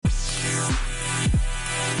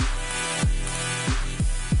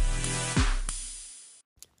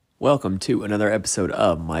Welcome to another episode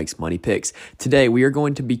of Mike's Money Picks. Today we are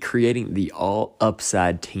going to be creating the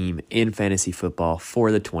all-upside team in fantasy football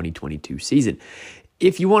for the 2022 season.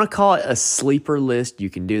 If you want to call it a sleeper list,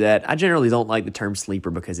 you can do that. I generally don't like the term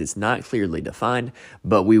sleeper because it's not clearly defined,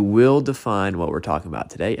 but we will define what we're talking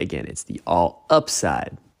about today. Again, it's the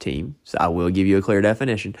all-upside team, so I will give you a clear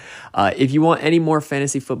definition. If you want any more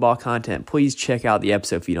fantasy football content, please check out the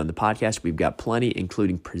episode feed on the podcast. We've got plenty,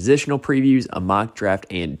 including positional previews, a mock draft,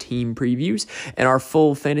 and team previews. And our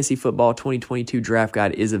full fantasy football 2022 draft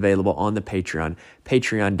guide is available on the Patreon,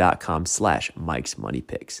 patreon.com/Mike's Money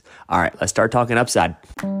Picks. All right, let's start talking upside.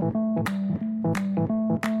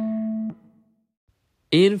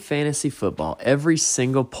 In fantasy football, every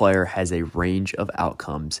single player has a range of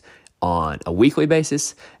outcomes on a weekly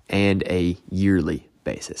basis and a yearly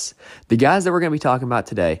basis. The guys that we're going to be talking about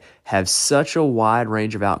today have such a wide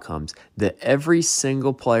range of outcomes that every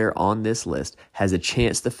single player on this list has a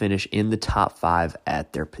chance to finish in the top 5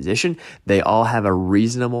 at their position. They all have a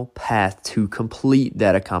reasonable path to complete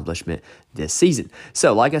that accomplishment this season.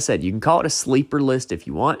 So like I said, you can call it a sleeper list if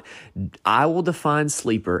you want. I will define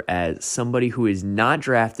sleeper as somebody who is not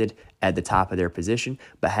drafted at the top of their position,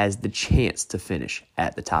 but has the chance to finish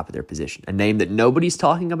at the top of their position. A name that nobody's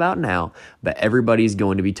talking about now, but everybody's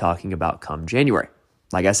going to be talking about come January.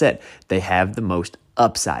 Like I said, they have the most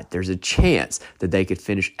upside. There's a chance that they could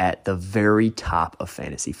finish at the very top of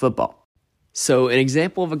fantasy football. So an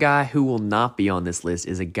example of a guy who will not be on this list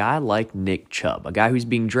is a guy like Nick Chubb, a guy who's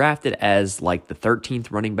being drafted as like the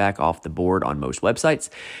 13th running back off the board on most websites,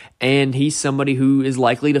 and he's somebody who is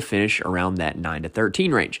likely to finish around that 9 to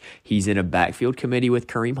 13 range. He's in a backfield committee with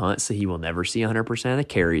Kareem Hunt, so he will never see 100% of the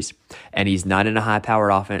carries, and he's not in a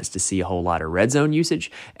high-powered offense to see a whole lot of red zone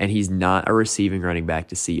usage, and he's not a receiving running back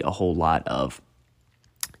to see a whole lot of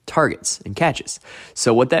targets and catches.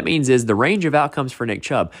 So what that means is the range of outcomes for Nick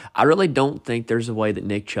Chubb, I really don't think there's a way that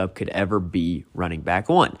Nick Chubb could ever be running back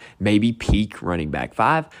 1, maybe peak running back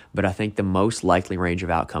 5, but I think the most likely range of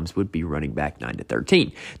outcomes would be running back 9 to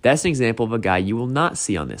 13. That's an example of a guy you will not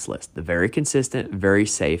see on this list, the very consistent, very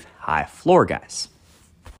safe, high floor guys.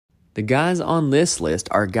 The guys on this list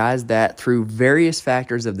are guys that, through various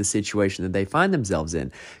factors of the situation that they find themselves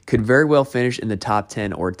in, could very well finish in the top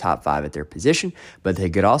 10 or top 5 at their position, but they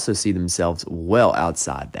could also see themselves well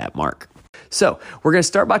outside that mark. So we're going to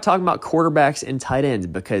start by talking about quarterbacks and tight ends,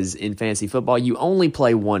 because in fantasy football, you only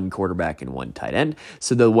play one quarterback and one tight end.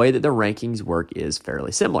 So the way that the rankings work is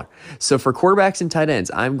fairly similar. So for quarterbacks and tight ends,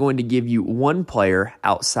 I'm going to give you one player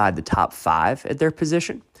outside the top 5 at their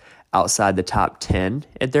position, outside the top 10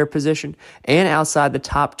 at their position, and outside the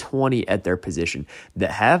top 20 at their position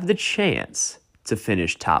that have the chance to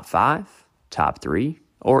finish top 5, top 3,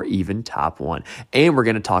 or even top 1. And we're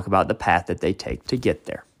going to talk about the path that they take to get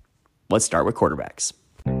there. Let's start with quarterbacks.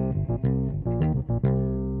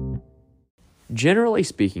 Generally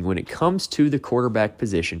speaking, when it comes to the quarterback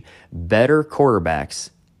position, better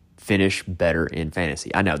quarterbacks finish better in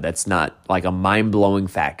fantasy. I know that's not like a mind-blowing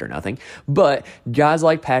fact or nothing, but guys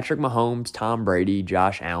like Patrick Mahomes, Tom Brady,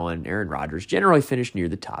 Josh Allen, Aaron Rodgers generally finish near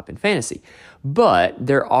the top in fantasy. But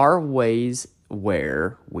there are ways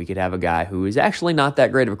where we could have a guy who is actually not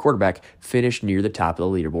that great of a quarterback finish near the top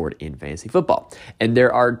of the leaderboard in fantasy football. And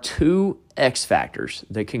there are 2 X factors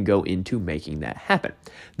that can go into making that happen.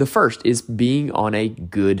 The first is being on a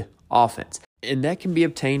good offense. And that can be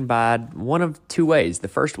obtained by one of 2 ways. The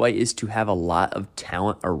first way is to have a lot of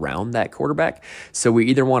talent around that quarterback. So we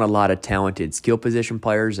either want a lot of talented skill position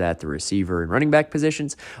players at the receiver and running back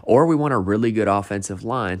positions, or we want a really good offensive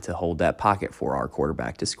line to hold that pocket for our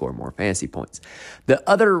quarterback to score more fantasy points. The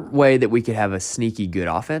other way that we could have a sneaky good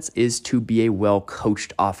offense is to be a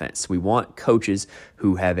well-coached offense. We want coaches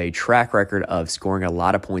who have a track record of scoring a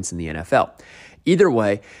lot of points in the NFL. Either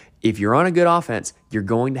way, if you're on a good offense, you're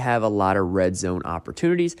going to have a lot of red zone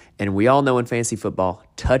opportunities. And we all know in fantasy football,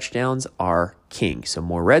 touchdowns are king. So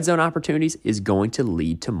more red zone opportunities is going to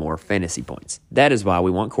lead to more fantasy points. That is why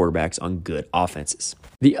we want quarterbacks on good offenses.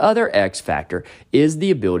 The other X factor is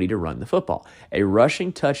the ability to run the football. A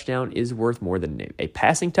rushing touchdown is worth more than a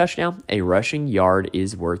passing touchdown. A rushing yard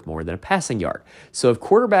is worth more than a passing yard. So if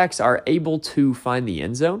quarterbacks are able to find the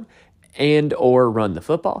end zone and or run the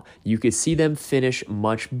football, you could see them finish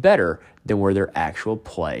much better than where their actual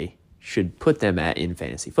play should put them at in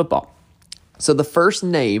fantasy football. So the first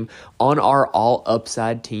name on our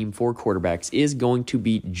all-upside team for quarterbacks is going to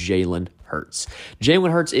be Jalen Hurts.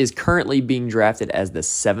 Jalen Hurts is currently being drafted as the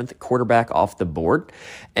 7th quarterback off the board,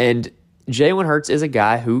 and Jalen Hurts is a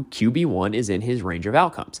guy who QB1 is in his range of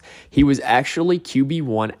outcomes. He was actually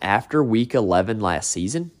QB1 after week 11 last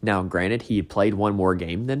season. Now, granted, he had played one more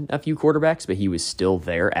game than a few quarterbacks, but he was still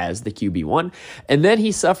there as the QB1. And then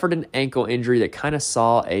he suffered an ankle injury that kind of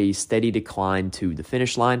saw a steady decline to the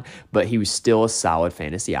finish line, but he was still a solid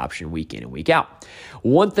fantasy option week in and week out.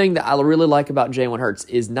 One thing that I really like about Jalen Hurts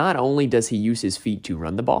is not only does he use his feet to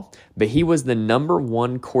run the ball, but he was the number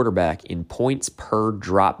one quarterback in points per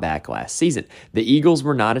drop back last season. The Eagles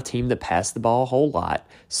were not a team that passed the ball a whole lot.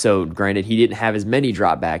 So granted, he didn't have as many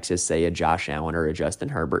dropbacks as, say, a Josh Allen or a Justin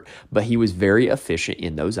Herbert, but he was very efficient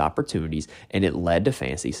in those opportunities, and it led to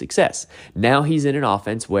fantasy success. Now he's in an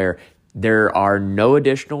offense where there are no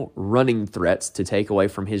additional running threats to take away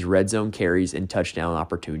from his red zone carries and touchdown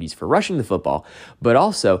opportunities for rushing the football, but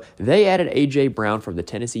also they added A.J. Brown from the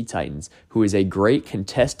Tennessee Titans, who is a great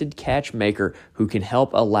contested catch maker who can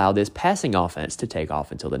help allow this passing offense to take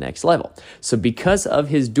off until the next level. So because of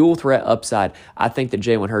his dual threat upside, I think that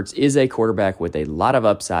Jalen Hurts is a quarterback with a lot of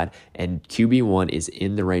upside, and QB1 is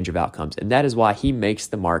in the range of outcomes, and that is why he makes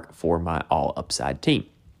the mark for my all upside team.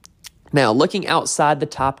 Now, looking outside the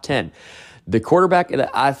top 10, the quarterback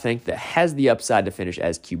that I think that has the upside to finish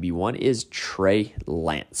as QB1 is Trey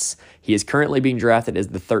Lance. He is currently being drafted as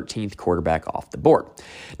the 13th quarterback off the board.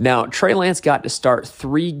 Now, Trey Lance got to start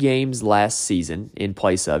 3 games last season in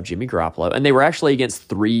place of Jimmy Garoppolo, and they were actually against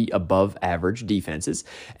 3 above-average defenses,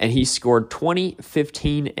 and he scored 20,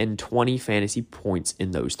 15, and 20 fantasy points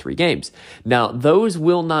in those 3 games. Now, those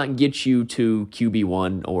will not get you to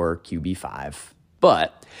QB1 or QB5,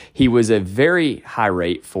 but he was a very high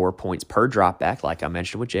rate for points per dropback, like I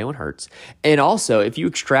mentioned with Jalen Hurts. And also, if you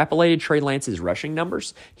extrapolated Trey Lance's rushing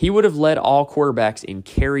numbers, he would have led all quarterbacks in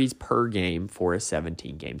carries per game for a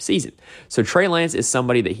 17-game season. So Trey Lance is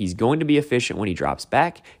somebody that he's going to be efficient when he drops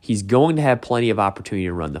back. He's going to have plenty of opportunity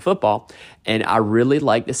to run the football. And I really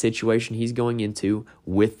like the situation he's going into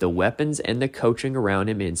with the weapons and the coaching around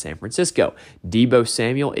him in San Francisco. Deebo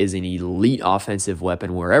Samuel is an elite offensive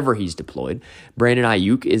weapon wherever he's deployed. Brandon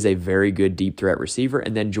Ayuk is a very good deep threat receiver,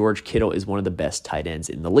 and then George Kittle is one of the best tight ends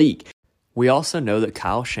in the league. We also know that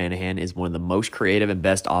Kyle Shanahan is one of the most creative and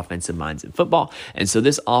best offensive minds in football, and so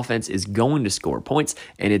this offense is going to score points,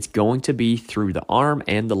 and it's going to be through the arm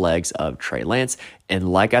and the legs of Trey Lance. And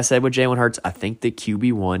like I said with Jalen Hurts, I think that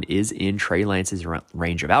QB1 is in Trey Lance's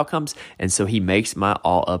range of outcomes, and so he makes my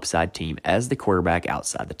all-upside team as the quarterback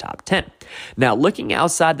outside the top 10. Now, looking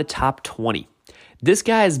outside the top 20, this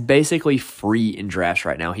guy is basically free in drafts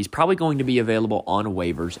right now. He's probably going to be available on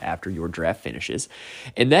waivers after your draft finishes,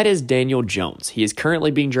 and that is Daniel Jones. He is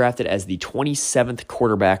currently being drafted as the 27th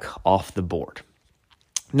quarterback off the board.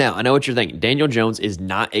 Now, I know what you're thinking. Daniel Jones is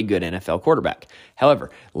not a good NFL quarterback.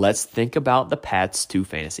 However, let's think about the paths to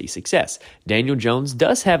fantasy success. Daniel Jones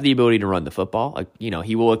does have the ability to run the football.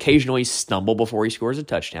 He will occasionally stumble before he scores a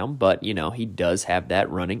touchdown, but, he does have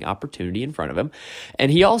that running opportunity in front of him.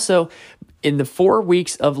 And he also, in the 4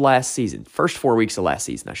 weeks of last season, first 4 weeks of last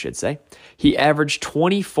season, I should say, he averaged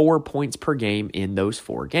 24 points per game in those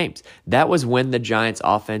 4 games. That was when the Giants'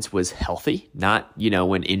 offense was healthy, not,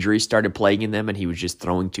 when injuries started plaguing them and he was just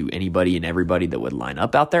throwing to anybody and everybody that would line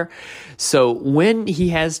up out there. So when he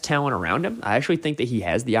has talent around him, I actually think that he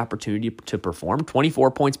has the opportunity to perform.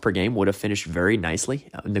 24 points per game would have finished very nicely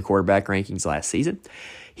in the quarterback rankings last season.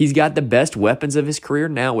 He's got the best weapons of his career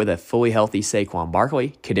now with a fully healthy Saquon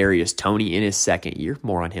Barkley, Kadarius Toney in his second year,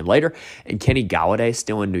 more on him later, and Kenny Golladay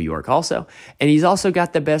still in New York also. And he's also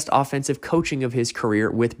got the best offensive coaching of his career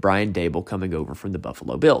with Brian Daboll coming over from the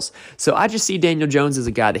Buffalo Bills. So I just see Daniel Jones as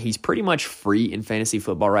a guy that he's pretty much free in fantasy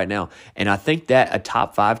football right now, and I think that a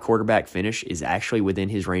top 5 quarterback finish is actually within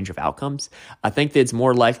his range of outcomes. I think that it's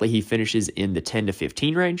more likely he finishes in the 10 to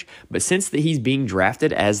 15 range, but since that he's being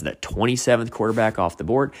drafted as the 27th quarterback off the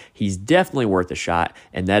board, he's definitely worth a shot,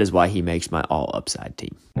 and that is why he makes my all-upside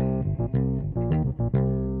team.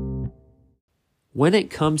 When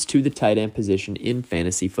it comes to the tight end position in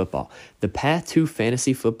fantasy football, the path to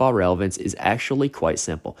fantasy football relevance is actually quite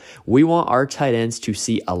simple. We want our tight ends to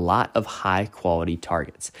see a lot of high-quality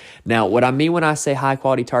targets. Now, what I mean when I say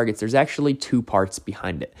high-quality targets, there's actually 2 parts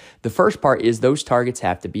behind it. The first part is those targets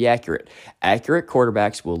have to be accurate. Accurate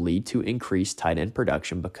quarterbacks will lead to increased tight end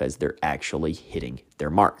production because they're actually hitting their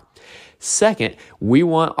mark. Second, we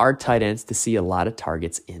want our tight ends to see a lot of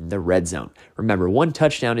targets in the red zone. Remember, 1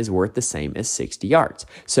 touchdown is worth the same as 60 yards.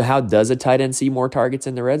 So how does a tight end see more targets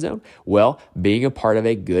in the red zone? Well, being a part of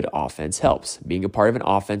a good offense helps. Being a part of an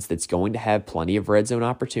offense that's going to have plenty of red zone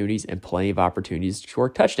opportunities and plenty of opportunities to score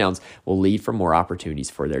touchdowns will lead for more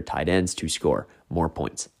opportunities for their tight ends to score more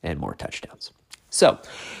points and more touchdowns. So,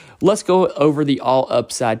 Let's go over the all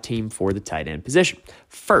upside team for the tight end position.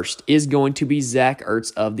 First is going to be Zach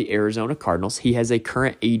Ertz of the Arizona Cardinals. He has a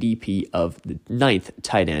current ADP of the 9th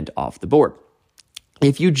tight end off the board.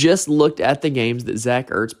 If you just looked at the games that Zach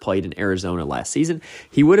Ertz played in Arizona last season,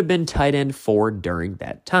 he would have been tight end 4 during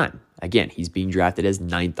that time. Again, he's being drafted as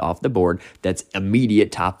 9th off the board. That's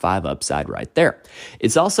immediate top 5 upside right there.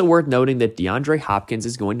 It's also worth noting that DeAndre Hopkins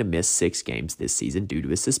is going to miss 6 games this season due to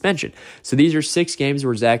his suspension. So these are 6 games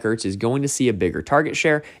where Zach Ertz is going to see a bigger target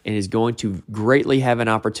share and is going to greatly have an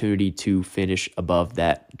opportunity to finish above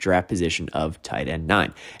that draft position of tight end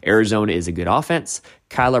 9. Arizona is a good offense.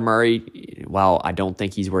 Kyler Murray, while I don't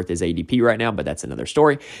think he's worth his ADP right now, but that's another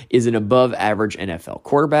story, is an above-average NFL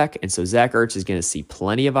quarterback, and so Zach Ertz is going to see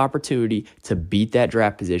plenty of opportunity to beat that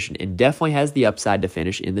draft position and definitely has the upside to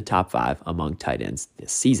finish in the top 5 among tight ends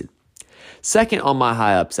this season. Second on my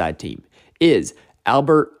high upside team is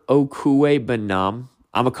Albert Okwuegbunam.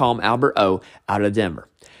 I'm going to call him Albert O, out of Denver.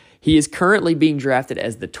 He is currently being drafted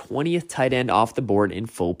as the 20th tight end off the board in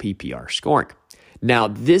full PPR scoring. Now,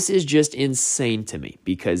 this is just insane to me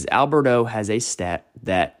because Alberto has a stat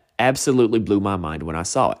that absolutely blew my mind when I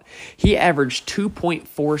saw it. He averaged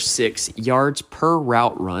 2.46 yards per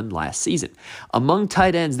route run last season. Among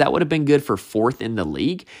tight ends, that would have been good for 4th in the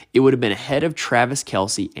league. It would have been ahead of Travis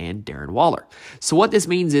Kelce and Darren Waller. So what this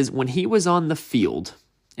means is when he was on the field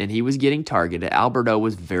and he was getting targeted, Alberto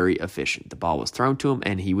was very efficient. The ball was thrown to him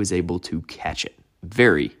and he was able to catch it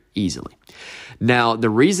very easily. Now, the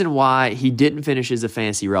reason why he didn't finish as a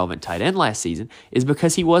fantasy relevant tight end last season is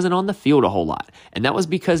because he wasn't on the field a whole lot. And that was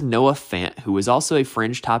because Noah Fant, who was also a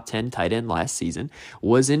fringe top 10 tight end last season,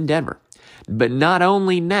 was in Denver. But not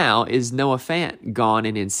only now is Noah Fant gone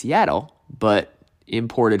and in Seattle, but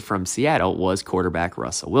imported from Seattle was quarterback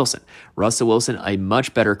Russell Wilson. Russell Wilson, a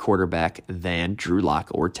much better quarterback than Drew Lock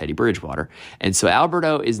or Teddy Bridgewater. And so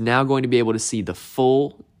Alberto is now going to be able to see the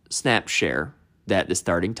full snap share that the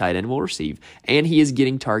starting tight end will receive, and he is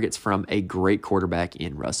getting targets from a great quarterback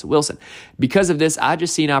in Russell Wilson. Because of this, I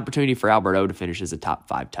just see an opportunity for Alberto to finish as a top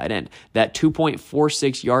 5 tight end. That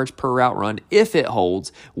 2.46 yards per route run, if it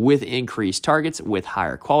holds with increased targets, with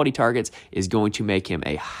higher quality targets, is going to make him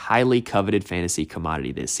a highly coveted fantasy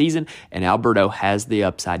commodity this season, and Alberto has the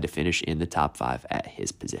upside to finish in the top 5 at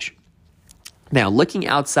his position. Now, looking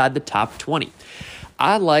outside the top 20,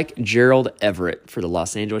 I like Gerald Everett for the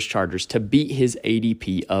Los Angeles Chargers to beat his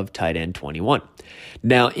ADP of tight end 21.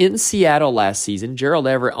 Now, in Seattle last season, Gerald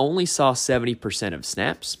Everett only saw 70% of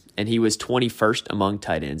snaps, and he was 21st among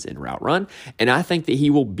tight ends in route run. And I think that he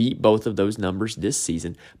will beat both of those numbers this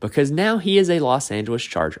season because now he is a Los Angeles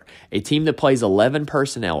Charger, a team that plays 11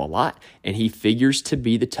 personnel a lot, and he figures to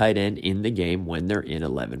be the tight end in the game when they're in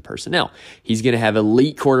 11 personnel. He's going to have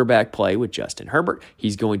elite quarterback play with Justin Herbert.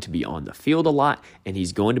 He's going to be on the field a lot, and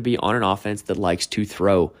he's going to be on an offense that likes to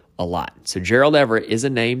throw a lot. So Gerald Everett is a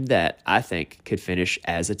name that I think could finish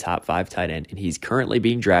as a top 5 tight end, and he's currently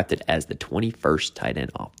being drafted as the 21st tight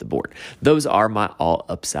end off the board. Those are my all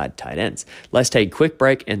upside tight ends. Let's take a quick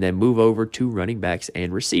break and then move over to running backs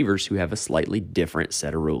and receivers who have a slightly different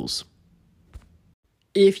set of rules.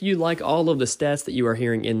 If you like all of the stats that you are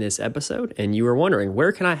hearing in this episode and you are wondering,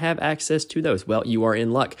 where can I have access to those? Well, you are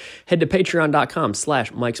in luck. Head to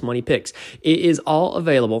patreon.com/Mike'sMoneyPicks. It is all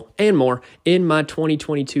available and more in my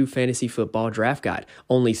 2022 fantasy football draft guide.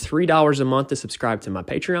 Only $3 a month to subscribe to my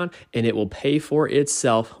Patreon, and it will pay for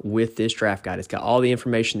itself with this draft guide. It's got all the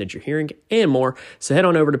information that you're hearing and more. So head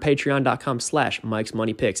on over to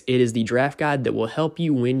patreon.com/Mike'sMoneyPicks. It is the draft guide that will help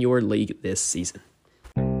you win your league this season.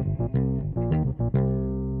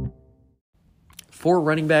 For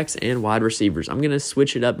running backs and wide receivers, I'm going to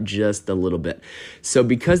switch it up just a little bit. So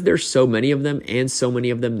because there's so many of them and so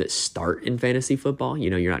many of them that start in fantasy football,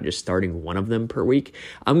 you're not just starting one of them per week,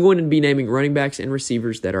 I'm going to be naming running backs and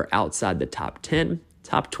receivers that are outside the top 10,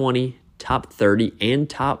 top 20, top 30, and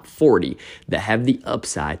top 40 that have the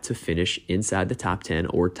upside to finish inside the top 10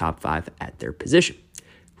 or top 5 at their position.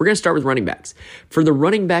 We're going to start with running backs. For the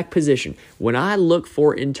running back position, what I look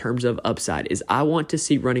for in terms of upside is I want to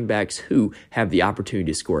see running backs who have the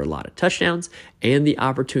opportunity to score a lot of touchdowns and the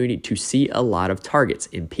opportunity to see a lot of targets.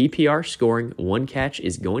 In PPR scoring, one catch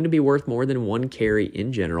is going to be worth more than one carry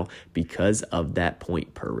in general because of that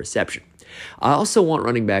point per reception. I also want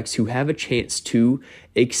running backs who have a chance to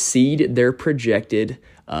exceed their projected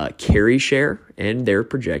carry share and their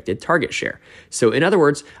projected target share. So in other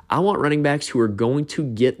words, I want running backs who are going to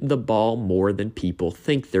get the ball more than people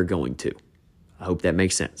think they're going to. I hope that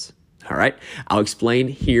makes sense. All right, I'll explain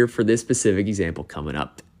here for this specific example coming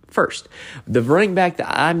up. first. The running back that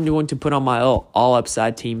I'm going to put on my all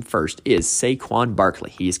upside team first is Saquon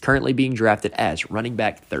Barkley. He is currently being drafted as running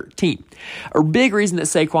back 13. A big reason that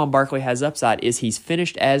Saquon Barkley has upside is he's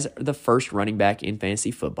finished as the first running back in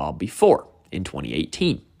fantasy football before in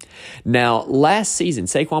 2018. Now, last season,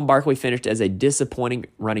 Saquon Barkley finished as a disappointing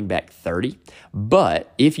running back 30,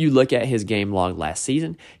 but if you look at his game log last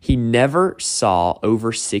season, he never saw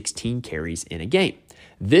over 16 carries in a game.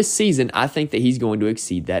 This season, I think that he's going to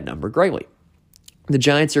exceed that number greatly. The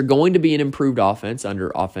Giants are going to be an improved offense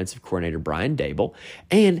under offensive coordinator Brian Daboll,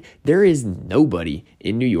 and there is nobody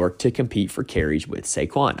in New York to compete for carries with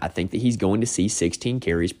Saquon. I think that he's going to see 16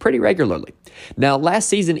 carries pretty regularly. Now, last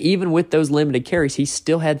season, even with those limited carries, he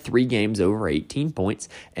still had 3 games over 18 points,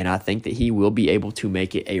 and I think that he will be able to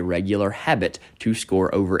make it a regular habit to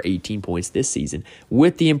score over 18 points this season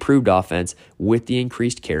with the improved offense, with the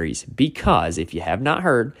increased carries, because if you have not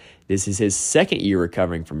heard, this is his second year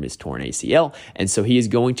recovering from his torn ACL, and so he is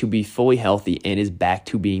going to be fully healthy and is back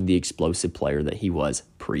to being the explosive player that he was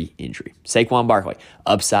pre-injury. Saquon Barkley,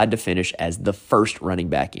 upside to finish as the first running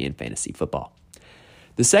back in fantasy football.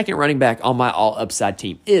 The second running back on my all-upside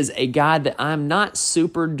team is a guy that I'm not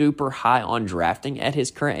super duper high on drafting at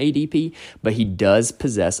his current ADP, but he does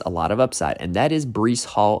possess a lot of upside, and that is Breece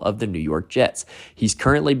Hall of the New York Jets. He's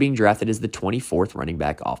currently being drafted as the 24th running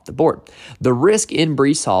back off the board. The risk in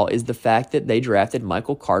Breece Hall is the fact that they drafted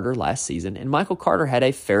Michael Carter last season, and Michael Carter had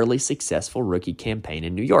a fairly successful rookie campaign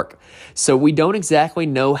in New York. So we don't exactly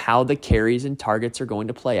know how the carries and targets are going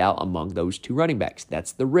to play out among those two running backs.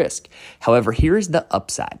 That's the risk. However, here is the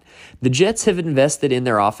upside. The Jets have invested in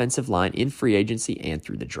their offensive line in free agency and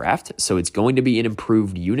through the draft, so it's going to be an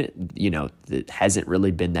improved unit, that hasn't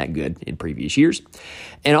really been that good in previous years.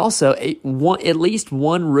 And also, at least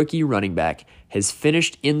one rookie running back has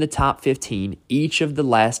finished in the top 15 each of the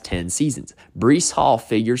last 10 seasons. Breece Hall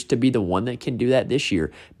figures to be the one that can do that this year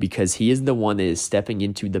because he is the one that is stepping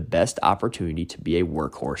into the best opportunity to be a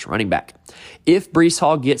workhorse running back. If Breece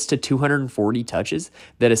Hall gets to 240 touches,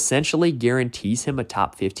 that essentially guarantees him a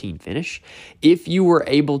top 15 finish. If you were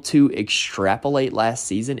able to extrapolate last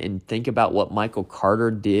season and think about what Michael Carter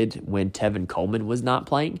did when Tevin Coleman was not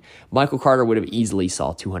playing, Michael Carter would have easily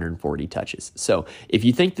saw 240 touches. So if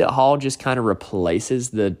you think that Hall just kind of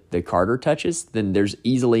replaces the Carter touches, then there's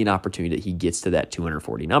easily an opportunity that he gets to that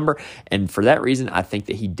 240 number. And for that reason, I think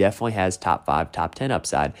that he definitely has top 5, top 10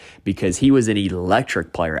 upside because he was an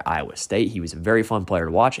electric player at Iowa State. He was a very fun player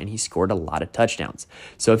to watch, and he scored a lot of touchdowns.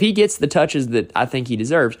 So if he gets the touches that I think he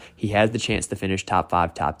deserves, he has the chance to finish top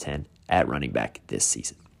 5, top 10 at running back this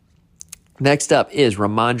season. Next up is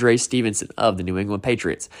Ramondre Stevenson of the New England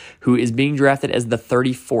Patriots, who is being drafted as the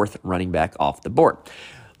 34th running back off the board.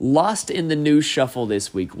 Lost in the news shuffle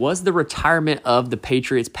this week was the retirement of the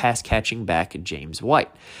Patriots pass-catching back James White.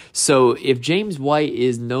 So if James White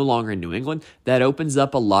is no longer in New England, that opens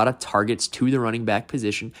up a lot of targets to the running back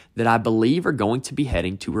position that I believe are going to be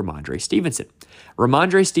heading to Ramondre Stevenson.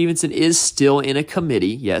 Ramondre Stevenson is still in a committee.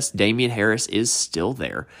 Yes, Damian Harris is still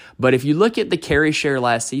there. But if you look at the carry share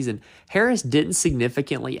last season, Harris didn't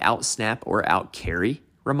significantly outsnap or outcarry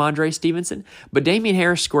Ramondre Stevenson, but Damian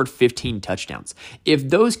Harris scored 15 touchdowns. If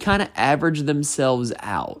those kind of average themselves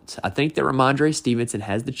out, I think that Ramondre Stevenson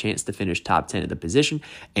has the chance to finish top 10 at the position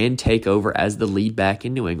and take over as the lead back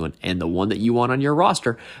in New England and the one that you want on your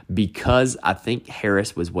roster because I think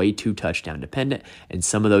Harris was way too touchdown dependent, and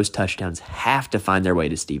some of those touchdowns have to find their way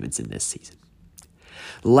to Stevenson this season.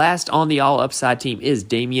 Last on the all-upside team is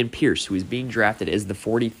Dameon Pierce, who is being drafted as the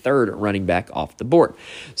 43rd running back off the board.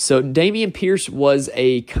 So Dameon Pierce was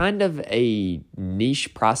a kind of a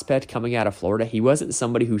niche prospect coming out of Florida. He wasn't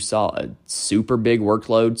somebody who saw a super big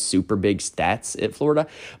workload, super big stats at Florida,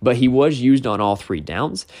 but he was used on all 3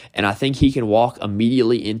 downs, and I think he can walk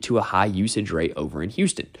immediately into a high usage rate over in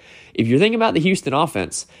Houston. If you're thinking about the Houston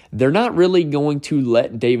offense, they're not really going to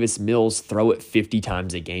let Davis Mills throw it 50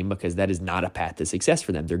 times a game because that is not a path to success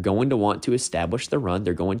for them. They're going to want to establish the run.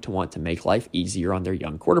 They're going to want to make life easier on their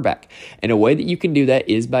young quarterback. And a way that you can do that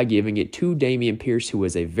is by giving it to Dameon Pierce, who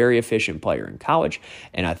was a very efficient player in college.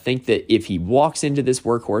 And I think that if he walks into this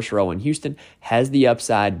workhorse role in Houston, has the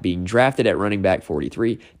upside being drafted at running back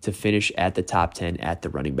 43 to finish at the top 10 at the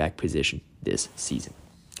running back position this season.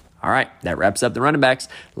 All right, that wraps up the running backs.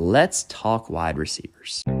 Let's talk wide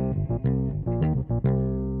receivers.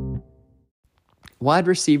 wide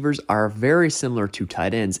receivers are very similar to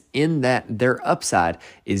tight ends in that their upside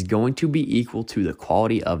is going to be equal to the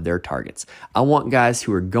quality of their targets. I want guys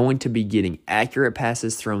who are going to be getting accurate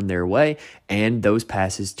passes thrown their way and those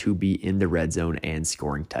passes to be in the red zone and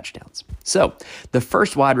scoring touchdowns. So the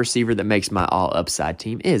first wide receiver that makes my all upside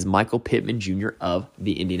team is Michael Pittman Jr. of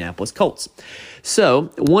the Indianapolis Colts.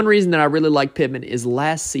 So one reason that I really like Pittman is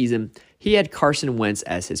last season, he had Carson Wentz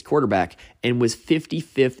as his quarterback and was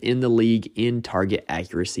 55th in the league in target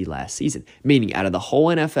accuracy last season, meaning out of the whole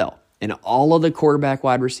NFL and all of the quarterback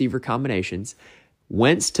wide receiver combinations,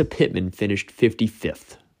 Wentz to Pittman finished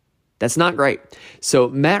 55th. That's not great. So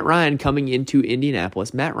Matt Ryan coming into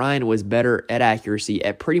Indianapolis, Matt Ryan was better at accuracy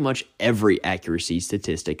at pretty much every accuracy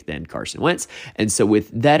statistic than Carson Wentz. And so with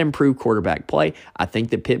that improved quarterback play, I think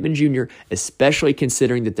that Pittman Jr., especially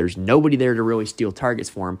considering that there's nobody there to really steal targets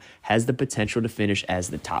for him, has the potential to finish as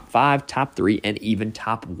the top 5, top 3, and even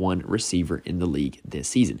top 1 receiver in the league this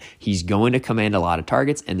season. He's going to command a lot of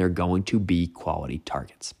targets, and they're going to be quality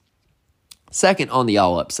targets. Second on the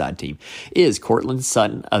all-upside team is Courtland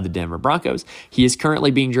Sutton of the Denver Broncos. He is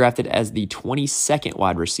currently being drafted as the 22nd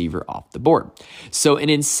wide receiver off the board. So an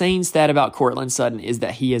insane stat about Courtland Sutton is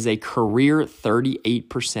that he has a career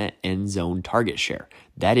 38% end zone target share.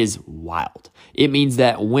 That is wild. It means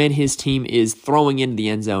that when his team is throwing into the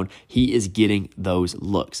end zone, he is getting those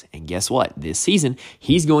looks. And guess what? This season,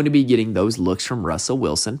 he's going to be getting those looks from Russell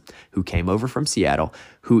Wilson, who came over from Seattle,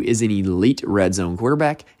 who is an elite red zone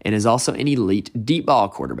quarterback and is also an elite deep ball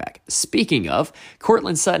quarterback. Speaking of,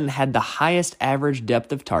 Courtland Sutton had the highest average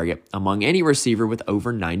depth of target among any receiver with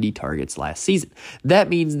over 90 targets last season. That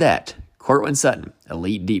means that Courtland Sutton,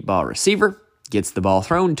 elite deep ball receiver, gets the ball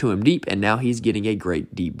thrown to him deep, and now he's getting a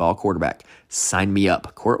great deep ball quarterback. Sign me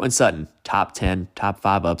up. Courtland Sutton, top 10, top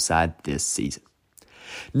 5 upside this season.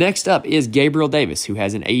 Next up is Gabriel Davis, who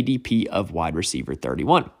has an ADP of wide receiver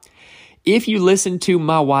 31. If you listen to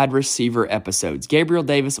my wide receiver episodes, Gabriel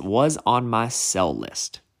Davis was on my sell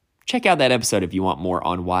list. Check out that episode if you want more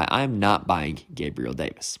on why I'm not buying Gabriel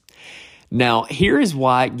Davis. Now, here is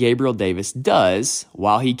why Gabriel Davis does,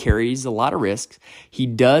 while he carries a lot of risks, he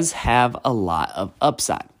does have a lot of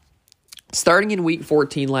upside. Starting in week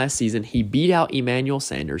 14 last season, he beat out Emmanuel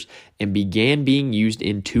Sanders and began being used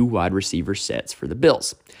in 2 wide receiver sets for the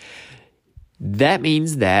Bills. That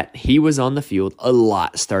means that he was on the field a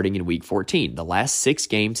lot starting in week 14. The last 6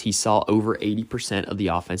 games, he saw over 80% of the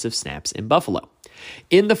offensive snaps in Buffalo.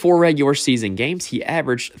 In the 4 regular season games, he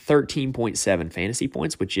averaged 13.7 fantasy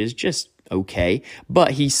points, which is just okay,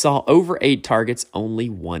 but he saw over 8 targets only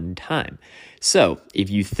 1 time. So if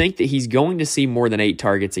you think that he's going to see more than 8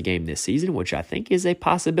 targets a game this season, which I think is a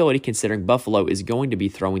possibility considering Buffalo is going to be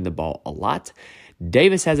throwing the ball a lot,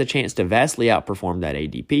 Davis has a chance to vastly outperform that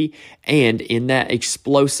ADP, and in that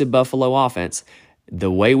explosive Buffalo offense,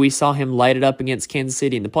 the way we saw him light it up against Kansas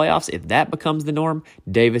City in the playoffs, if that becomes the norm,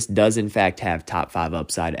 Davis does in fact have top 5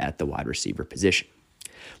 upside at the wide receiver position.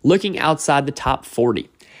 Looking outside the top 40,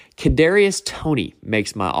 Kadarius Toney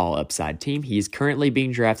makes my all-upside team. He is currently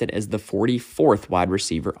being drafted as the 44th wide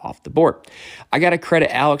receiver off the board. I got to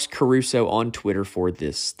credit Alex Caruso on Twitter for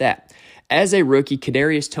this stat. As a rookie,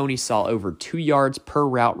 Kadarius Toney saw over 2 yards per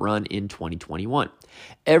route run in 2021.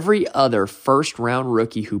 Every other first-round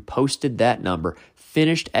rookie who posted that number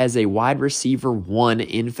finished as a wide receiver 1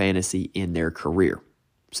 in fantasy in their career.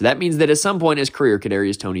 So that means that at some point in his career,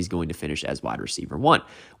 Kadarius Toney is going to finish as wide receiver 1.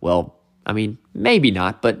 Well, I mean, maybe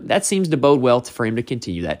not, but that seems to bode well for him to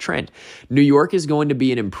continue that trend. New York is going to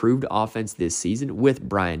be an improved offense this season with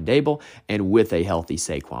Brian Daboll and with a healthy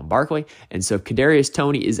Saquon Barkley. And so if Kadarius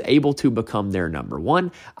Toney is able to become their number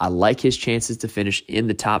 1, I like his chances to finish in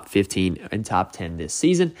the top 15 and top 10 this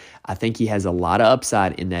season. I think he has a lot of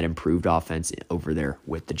upside in that improved offense over there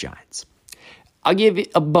with the Giants. I'll give you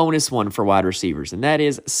a bonus one for wide receivers, and that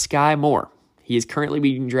is Sky Moore. He is currently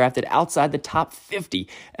being drafted outside the top 50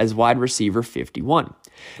 as wide receiver 51.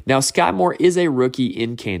 Now, Sky Moore is a rookie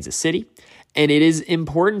in Kansas City, and it is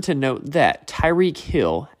important to note that Tyreek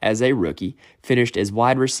Hill, as a rookie, finished as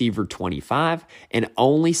wide receiver 25 and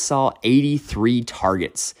only saw 83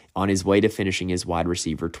 targets on his way to finishing as wide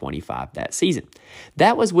receiver 25 that season.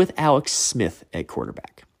 That was with Alex Smith at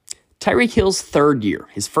quarterback. Tyreek Hill's 3rd year,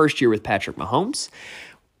 his first year with Patrick Mahomes,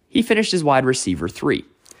 he finished as wide receiver 3.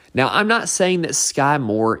 Now, I'm not saying that Sky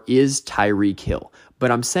Moore is Tyreek Hill,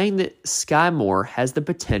 but I'm saying that Sky Moore has the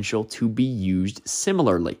potential to be used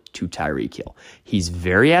similarly to Tyreek Hill. He's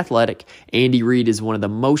very athletic. Andy Reid is one of the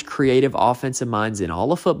most creative offensive minds in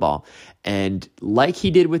all of football. And like he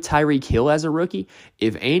did with Tyreek Hill as a rookie,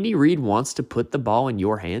 if Andy Reid wants to put the ball in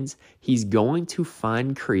your hands, he's going to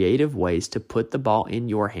find creative ways to put the ball in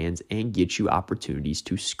your hands and get you opportunities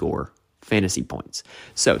to score fantasy points.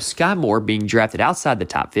 So Sky Moore being drafted outside the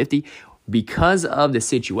top 50, because of the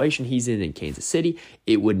situation he's in Kansas City,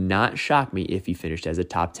 it would not shock me if he finished as a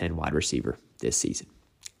top 10 wide receiver this season.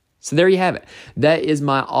 So there you have it. That is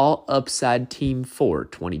my all upside team for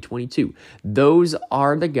 2022. Those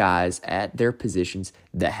are the guys at their positions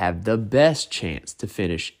that have the best chance to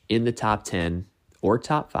finish in the top 10 or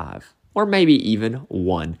top 5 or maybe even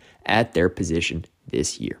 1 at their position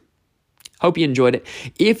this year. Hope you enjoyed it.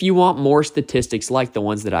 If you want more statistics like the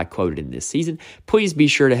ones that I quoted in this season, please be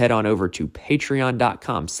sure to head on over to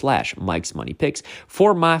patreon.com/MikesMoneyPicks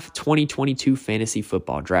for my 2022 fantasy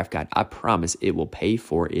football draft guide. I promise it will pay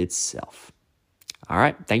for itself. All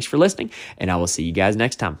right. Thanks for listening, and I will see you guys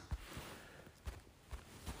next time.